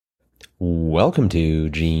Welcome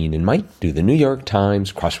to Gene and Mike do the New York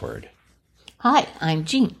Times crossword. Hi, I'm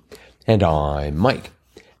Jean. And I'm Mike.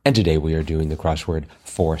 And today we are doing the crossword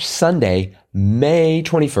for Sunday, May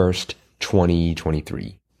 21st,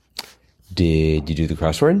 2023. Did you do the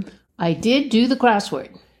crossword? I did do the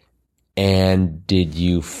crossword. And did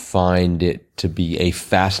you find it to be a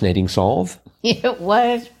fascinating solve? It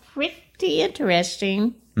was pretty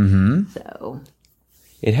interesting. So,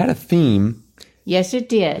 It had a theme yes, it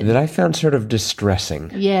did. that I found sort of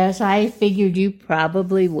distressing. Yes, I figured you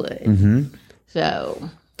probably would. So,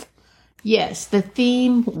 yes, the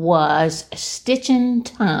theme was Stitchin'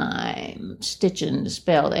 Time. Stitchin'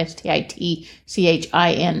 spelled Stitchin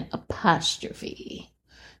apostrophe.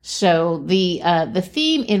 So the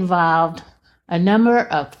theme involved a number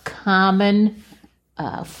of common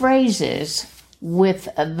phrases with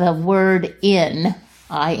the word in,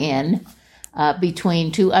 I-N,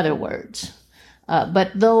 between two other words.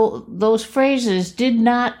 But though those phrases did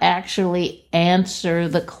not actually answer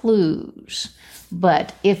the clues,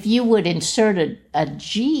 but if you would insert a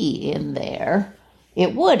G in there,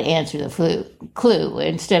 it would answer the clue.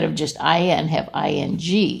 Instead of just IN, have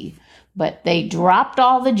ING. But they dropped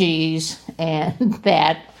all the G's, and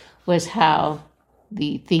that was how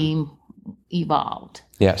the theme evolved.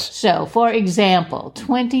 Yes. So, for example,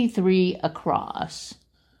 23 across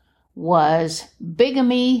was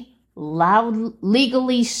bigamy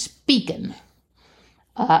legally speaking.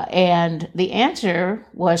 And the answer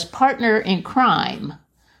was partner in crime.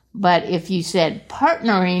 But if you said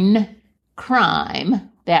partnering crime,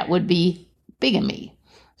 that would be bigamy.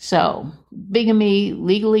 So, bigamy,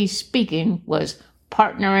 legally speaking, was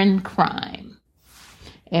partner in crime.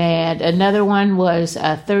 And another one was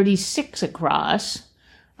 36 across,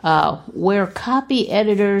 where copy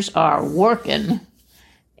editors are working.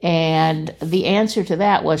 And the answer to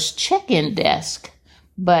that was check-in desk.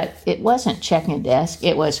 But it wasn't check-in desk,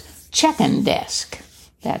 it was check-in desk.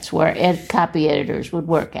 That's where copy editors would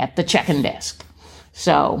work, at the check-in desk.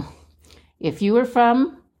 So, if you were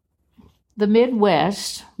from the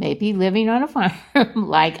Midwest, maybe living on a farm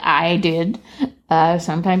like I did,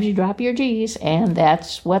 sometimes you drop your G's, and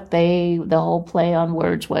that's what the whole play on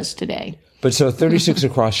words was today. But so 36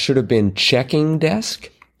 across should have been checking desk?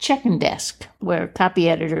 Checking desk, where copy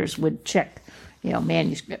editors would check,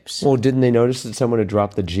 manuscripts. Well, didn't they notice that someone had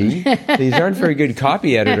dropped the G? These aren't very good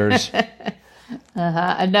copy editors.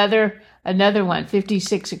 Another one,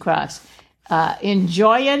 56 across.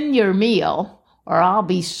 Enjoying your meal, or I'll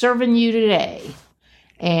be serving you today.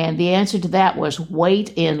 And the answer to that was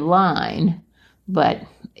wait in line, but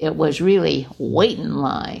it was really wait in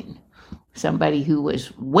line. Somebody who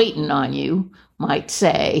was waiting on you might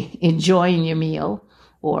say, enjoying your meal,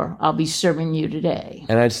 or I'll be serving you today.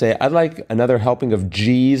 And I'd say, I'd like another helping of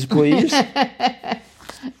G's, please.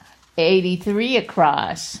 83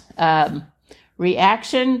 across.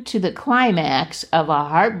 Reaction to the climax of a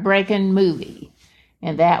heartbreaking movie.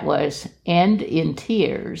 And that was end in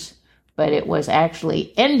tears, but it was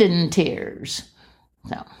actually end in tears.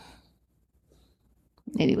 So,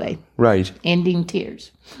 anyway. Right. Ending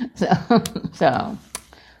tears. So,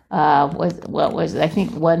 what was it? I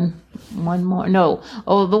think one more. No.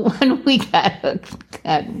 Oh, the one we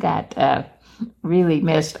got really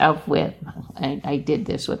messed up with. I did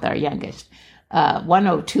this with our youngest.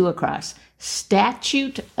 102 across.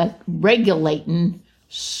 Statute regulating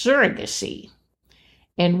surrogacy.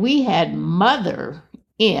 And we had mother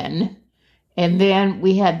in, and then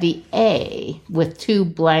we had the A with two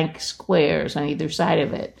blank squares on either side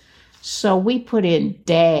of it. So we put in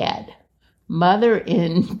dad, mother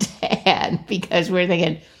in dad, because we're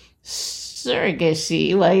thinking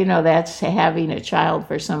surrogacy. Well, that's having a child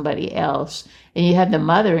for somebody else. And you had the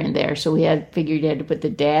mother in there, so we figured you had to put the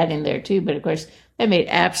dad in there too. But of course, that made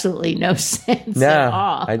absolutely no sense at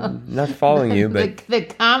all. I'm not following you, but the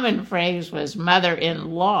common phrase was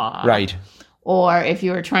mother-in-law. Right. Or if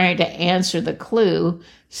you were trying to answer the clue,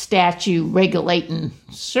 statute regulating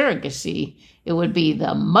surrogacy, it would be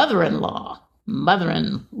the mother-in-law.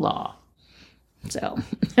 So,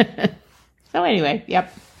 anyway,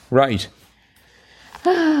 yep. Right.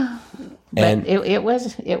 But it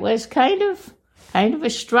was kind of a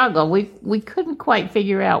struggle. We couldn't quite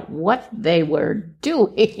figure out what they were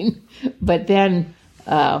doing, but then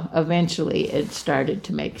eventually it started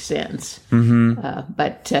to make sense.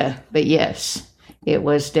 But yes, it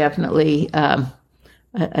was definitely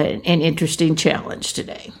an interesting challenge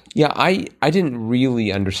today. Yeah, I didn't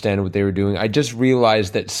really understand what they were doing. I just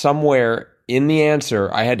realized that somewhere in the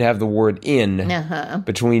answer I had to have the word in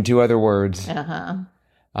between two other words.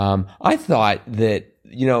 I thought that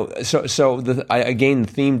again, the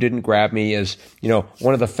theme didn't grab me as,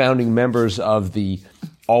 one of the founding members of the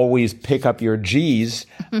always pick up your G's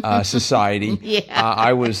society. Yeah.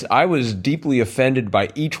 I was deeply offended by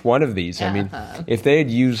each one of these. I mean, if they had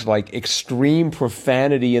used like extreme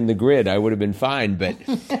profanity in the grid, I would have been fine. But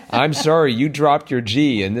I'm sorry, you dropped your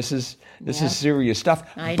G, and this is serious stuff.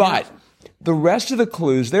 But the rest of the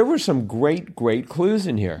clues, there were some great clues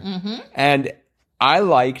in here, and I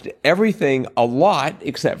liked everything a lot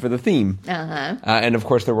except for the theme. And of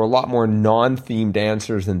course, there were a lot more non-themed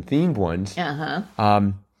answers than themed ones.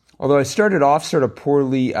 Although I started off sort of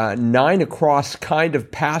poorly, 9 across kind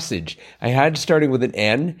of passage. I had starting with an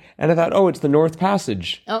N, and I thought, oh, it's the North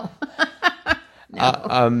Passage. Oh,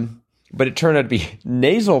 no. But it turned out to be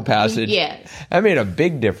nasal passage. Yes. That made a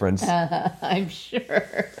big difference. I'm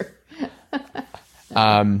sure.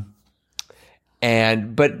 But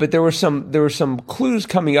there were some clues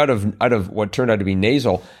coming out of what turned out to be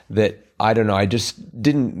nasal that I don't know. I just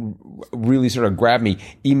didn't really sort of grab me.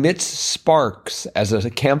 Emits sparks as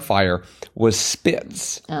a campfire was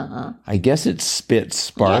spits. I guess it spits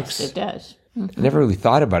sparks. Yes, it does. I never really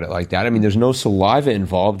thought about it like that. I mean, there's no saliva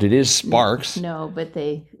involved. It is sparks. No, but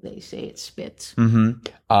they say it spits.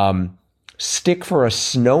 Stick for a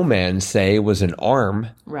snowman, say, was an arm.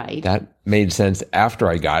 Right. That made sense after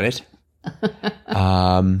I got it.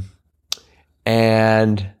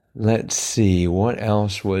 And let's see, what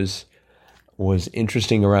else was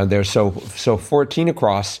interesting around there. So 14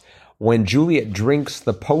 across, when Juliet drinks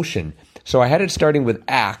the potion. So I had it starting with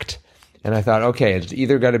act, and I thought, okay, it's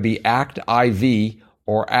either got to be act IV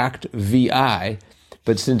or act VI.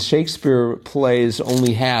 But since Shakespeare plays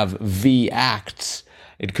only have V acts,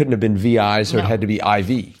 it couldn't have been VI, so it had to be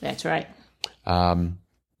IV. That's right.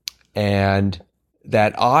 And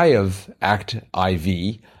that I of Act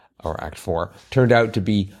IV, or Act 4, turned out to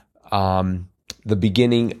be the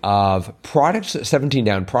beginning of products, 17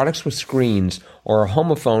 down, products with screens, or a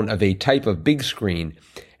homophone of a type of big screen.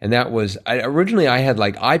 And that was, originally I had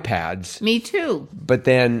like iPads. Me too. But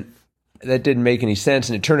then that didn't make any sense,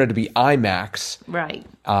 and it turned out to be IMAX. Right.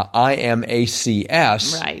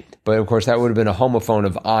 IMACS. Right. But of course, that would have been a homophone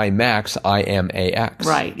of IMAX, IMAX.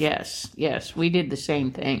 Right, yes. We did the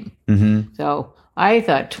same thing. So I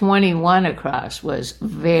thought 21 across was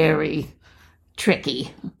very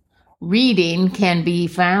tricky. Reading can be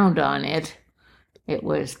found on it. It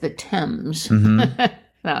was the Thames.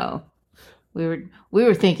 So we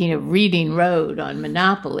were thinking of Reading Road on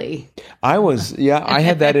Monopoly. I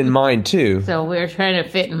had that in mind too. So we were trying to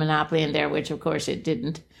fit in Monopoly in there, which of course it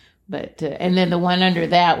didn't. But and then the one under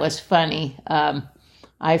that was funny.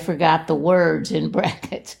 I forgot the words in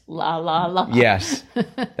brackets. La la la. Yes,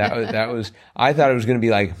 that was. I thought it was going to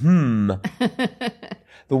be like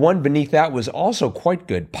The one beneath that was also quite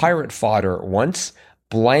good. Pirate fodder once.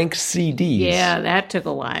 Blank CDs. Yeah, that took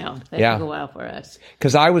a while. That took a while for us.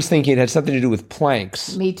 Because I was thinking it had something to do with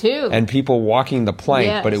planks. Me too. And people walking the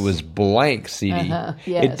plank, but it was blank CD.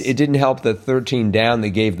 Yes. It didn't help that 13 down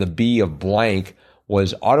that gave the B of blank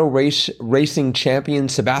was auto racing champion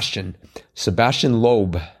Sebastian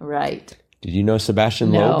Loeb. Right. Did you know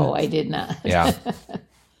Sebastian Loeb? No, I did not. Yeah.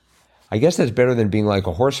 I guess that's better than being like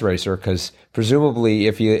a horse racer, because presumably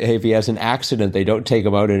if he has an accident, they don't take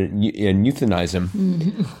him out and euthanize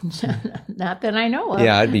him. Not that I know of.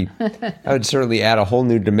 Yeah, I would certainly add a whole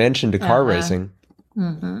new dimension to car racing.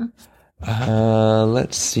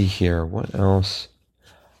 Let's see here. What else?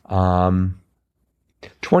 20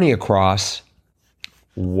 across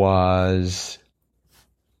was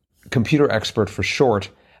computer expert for short.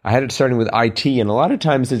 I had it starting with IT, and a lot of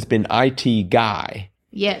times it's been IT guy.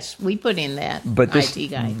 Yes, we put in that IT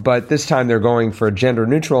guy. But this time they're going for gender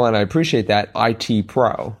neutral, and I appreciate that, IT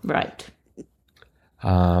pro. Right.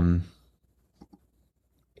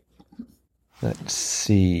 Let's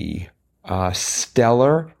see.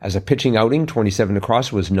 Stellar, as a pitching outing, 27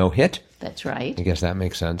 across, was no hit. That's right. I guess that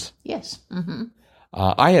makes sense. Yes.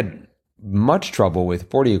 I had much trouble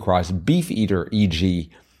with 40 across, beef eater, e.g.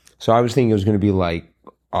 So I was thinking it was going to be like,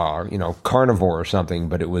 carnivore or something,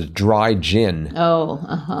 but it was dry gin.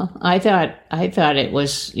 Oh, I thought it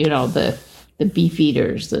was, the beef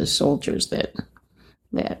eaters, the soldiers that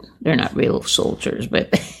they're not real soldiers,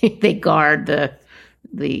 but they guard the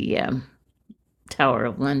Tower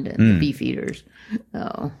of London, the beef eaters.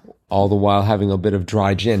 Oh. All the while having a bit of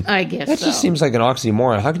dry gin. I guess that just seems like an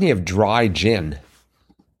oxymoron. How can you have dry gin?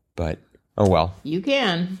 But, oh well. You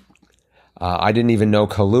can. I didn't even know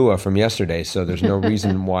Kahlua from yesterday, so there's no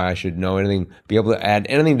reason why I should know anything, be able to add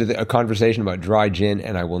anything to a conversation about dry gin,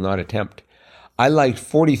 and I will not attempt. I liked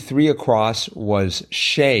 43 across was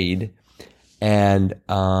shade, and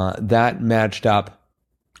that matched up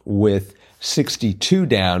with 62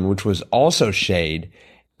 down, which was also shade.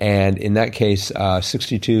 And in that case,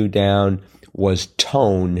 62 down was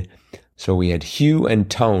tone. So we had hue and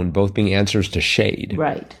tone both being answers to shade.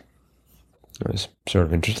 Right. It was sort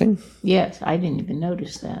of interesting. Yes, I didn't even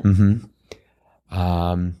notice that.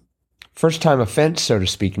 First time offense, so to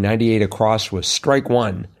speak, 98 across was strike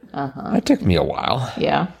one. That took me a while.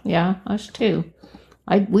 Yeah, us too.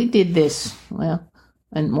 We did this,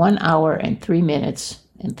 in 1 hour and 3 minutes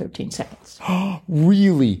and 13 seconds.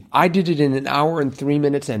 Really? I did it in 1 hour and 3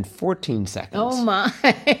 minutes and 14 seconds. Oh, my.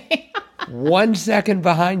 1 second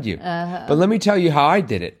behind you. But let me tell you how I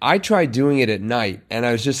did it. I tried doing it at night, and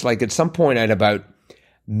I was just like, at some point, I had about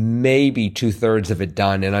maybe 2/3 of it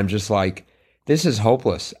done, and I'm just like, this is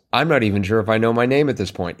hopeless. I'm not even sure if I know my name at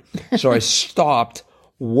this point. So I stopped,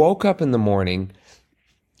 woke up in the morning,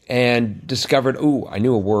 and discovered, I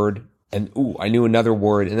knew a word, and I knew another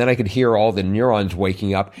word, and then I could hear all the neurons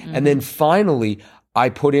waking up. And then finally, I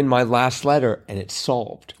put in my last letter, and it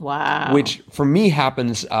solved. Wow. Which, for me,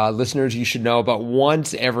 happens, listeners, you should know, about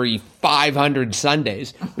once every 500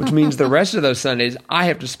 Sundays, which means the rest of those Sundays, I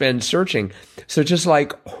have to spend searching. So just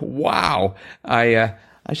like, wow, I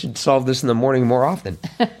should solve this in the morning more often.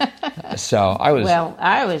 So I was...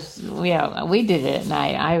 Well, we did it at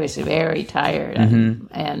night. I was very tired,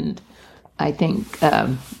 and I think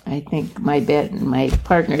my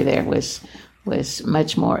partner there was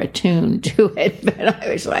much more attuned to it. But I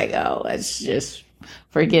was like, let's just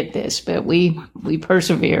forget this. But we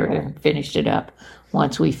persevered and finished it up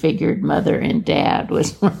once we figured Mother and Dad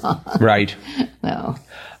was wrong. Right. No.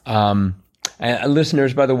 And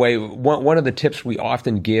listeners, by the way, one of the tips we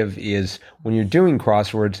often give is when you're doing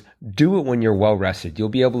crosswords, do it when you're well rested. You'll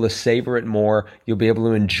be able to savor it more. You'll be able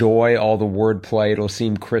to enjoy all the wordplay. It'll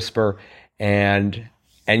seem crisper, and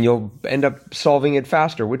you'll end up solving it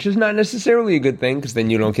faster, which is not necessarily a good thing because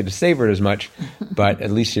then you don't get to savor it as much. But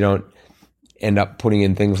at least you don't end up putting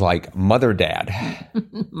in things like mother, dad.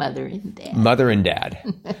 Mother and dad. Mother and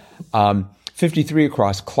dad. 53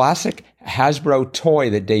 across, classic Hasbro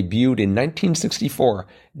toy that debuted in 1964,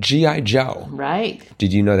 G.I. Joe. Right.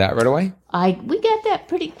 Did you know that right away? We got that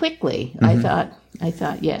pretty quickly. I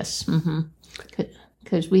thought yes.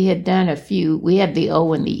 Because we had done a few, we had the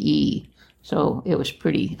O and the E, so it was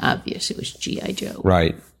pretty obvious it was G.I. Joe.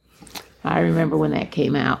 Right. I remember when that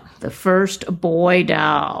came out. The first boy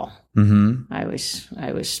doll. I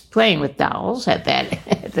was playing with dolls at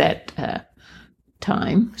that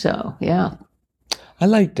time, so yeah. I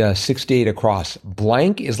liked 68 across.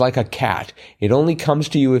 Blank is like a cat. It only comes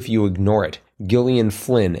to you if you ignore it. Gillian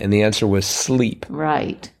Flynn. And the answer was sleep.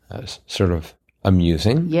 Right. That was sort of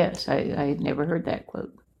amusing. Yes, I had never heard that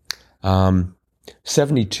quote.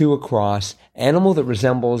 72 across. Animal that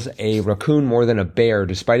resembles a raccoon more than a bear,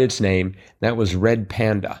 despite its name. That was Red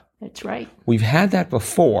Panda. That's right. We've had that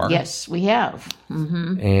before. Yes, we have.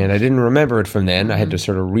 And I didn't remember it from then. I had to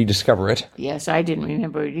sort of rediscover it. Yes, I didn't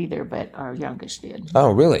remember it either, but our youngest did.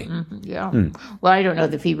 Oh, really? Yeah. Well, I don't know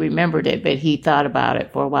if he remembered it, but he thought about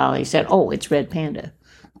it for a while. He said, it's Red Panda,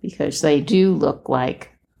 because they do look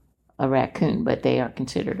like a raccoon, but they are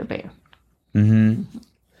considered a bear.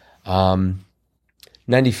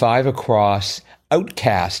 95 across.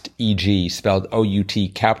 Outcast, E.G., spelled O-U-T,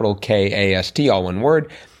 capital K-A-S-T, all one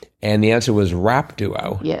word. And the answer was rap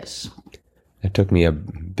duo. Yes. It took me a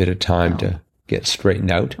bit of time to get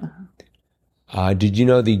straightened out. Did you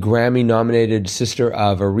know the Grammy-nominated sister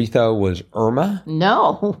of Aretha was Irma?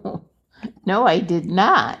 No. No, I did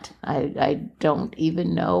not. I don't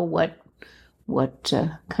even know what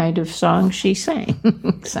kind of song she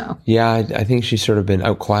sang. So. Yeah, I think she's sort of been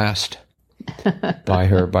outclassed by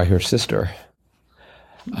her sister.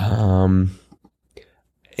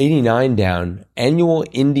 89 down. Annual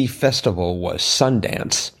Indie Festival was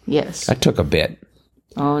Sundance. Yes. That took a bit.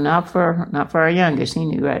 Oh, not for our youngest. He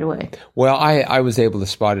knew right away. Well, I was able to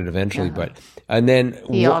spot it eventually, but and then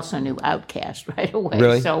he also knew Outcast right away.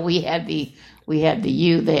 Really? So we had the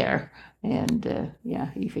U there, and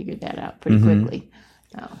he figured that out pretty quickly.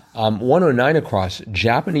 So. 109 across.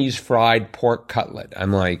 Japanese fried pork cutlet.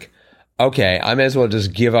 I'm like, okay, I may as well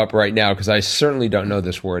just give up right now because I certainly don't know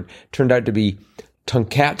this word. Turned out to be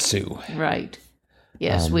tonkatsu. Right.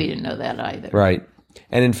 Yes, we didn't know that either. Right.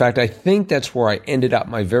 And in fact, I think that's where I ended up.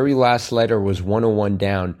 My very last letter was 101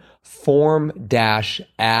 down. Form-al.org,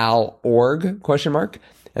 question mark.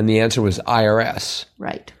 And the answer was IRS.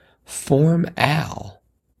 Right. Form-al.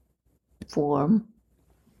 Form.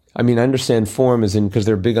 I mean, I understand form is in because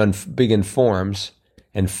they're big in forms.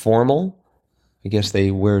 And formal, I guess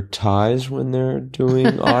they wear ties when they're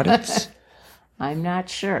doing audits. I'm not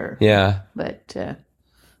sure. Yeah. But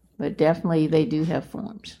but definitely they do have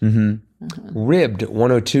forms. Ribbed,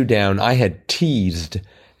 102 down. I had teased,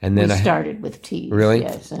 and then We started with T's. Really?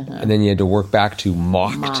 Yes. And then you had to work back to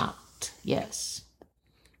mocked. Mocked, yes.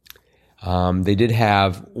 They did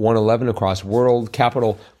have 111 across. World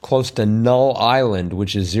capital close to Null Island,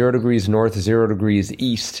 which is 0 degrees north, 0 degrees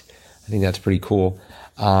east. I think that's pretty cool.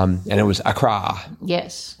 And it was Accra.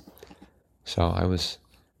 Yes. So I was...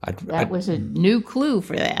 That was a new clue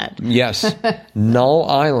for that. Yes. Null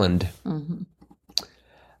Island.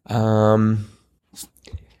 And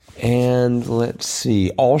let's see.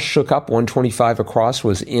 All shook up, 125 across,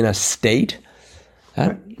 was in a state.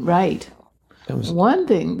 Right. That was one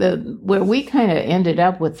thing where we kind of ended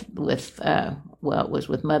up with well, it was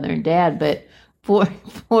with Mother and Dad, but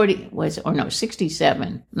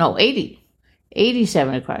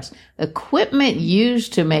 87 across. Equipment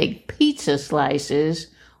used to make pizza slices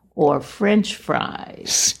or French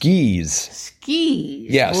fries. skis.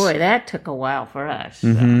 Yes. Boy, that took a while for us.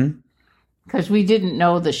 Because we didn't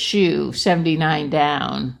know the shoe, 79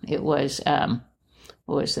 down. It was, what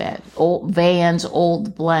was that? Vans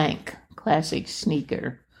Old Blank, classic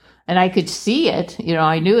sneaker. And I could see it.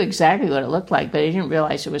 I knew exactly what it looked like, but I didn't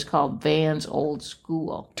realize it was called Vans Old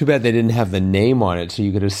School. Too bad they didn't have the name on it, so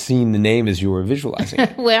you could have seen the name as you were visualizing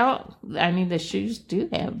it. Well, I mean, the shoes do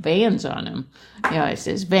have Vans on them. It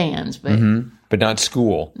says Vans, but but not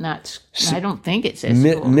school. not. I don't think it says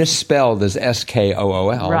school. Misspelled as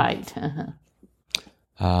SKOOL. Right.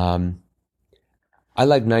 I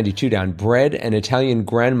like 92 down. Bread an Italian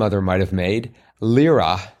grandmother might have made.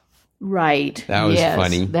 Lira. Right. That was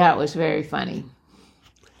funny. That was very funny.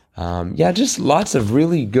 Yeah, just lots of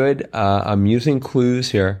really good, amusing clues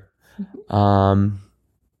here. Trying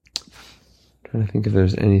to think if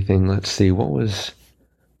there's anything. Let's see.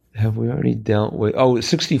 Have we already dealt with?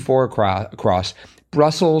 64 across.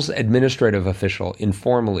 Brussels administrative official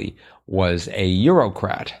informally was a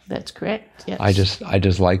Eurocrat. That's correct. Yes. I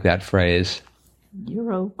just like that phrase.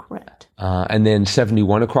 Eurocrat. And then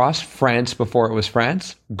 71 across. France before it was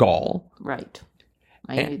France. Gaul. Right.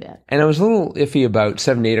 I knew that. And I was a little iffy about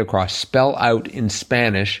 78 across. Spell out in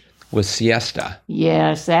Spanish was siesta.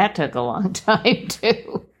 Yes, that took a long time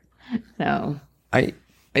too. No.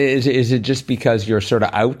 Is it just because you're sort of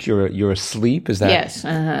out? You're asleep? Is that? Yes.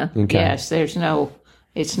 Okay. Yes.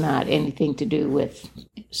 It's not anything to do with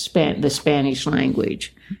the Spanish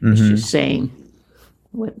language. It's just saying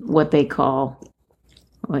what they call,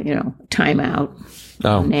 time out,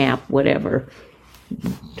 nap, whatever,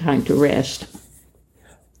 time to rest.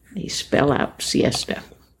 They spell out siesta.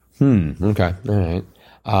 Okay. All right.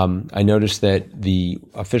 I noticed that the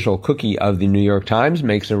official cookie of the New York Times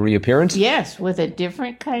makes a reappearance. Yes, with a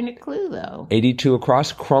different kind of clue, though. 82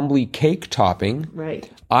 across, crumbly cake topping.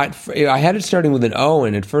 Right. I had it starting with an O,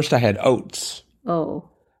 and at first I had oats. Oh.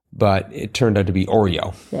 But it turned out to be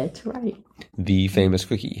Oreo. That's right. The famous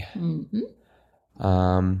cookie.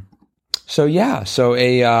 So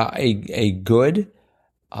a good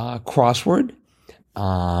crossword.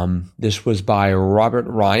 This was by Robert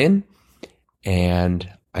Ryan, and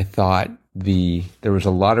I thought there was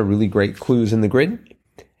a lot of really great clues in the grid,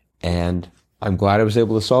 and I'm glad I was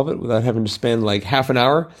able to solve it without having to spend like half an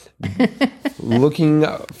hour looking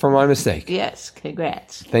for my mistake. Yes,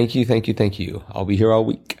 congrats. Thank you. I'll be here all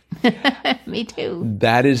week. Me too.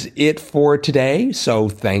 That is it for today. So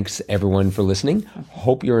thanks everyone for listening.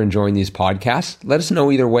 Hope you're enjoying these podcasts. Let us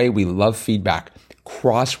know either way. We love feedback.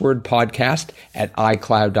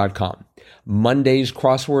 crosswordpodcast@icloud.com. Monday's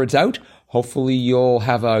crosswords out. Hopefully you'll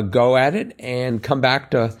have a go at it and come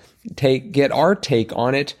back to get our take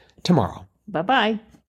on it tomorrow. Bye-bye.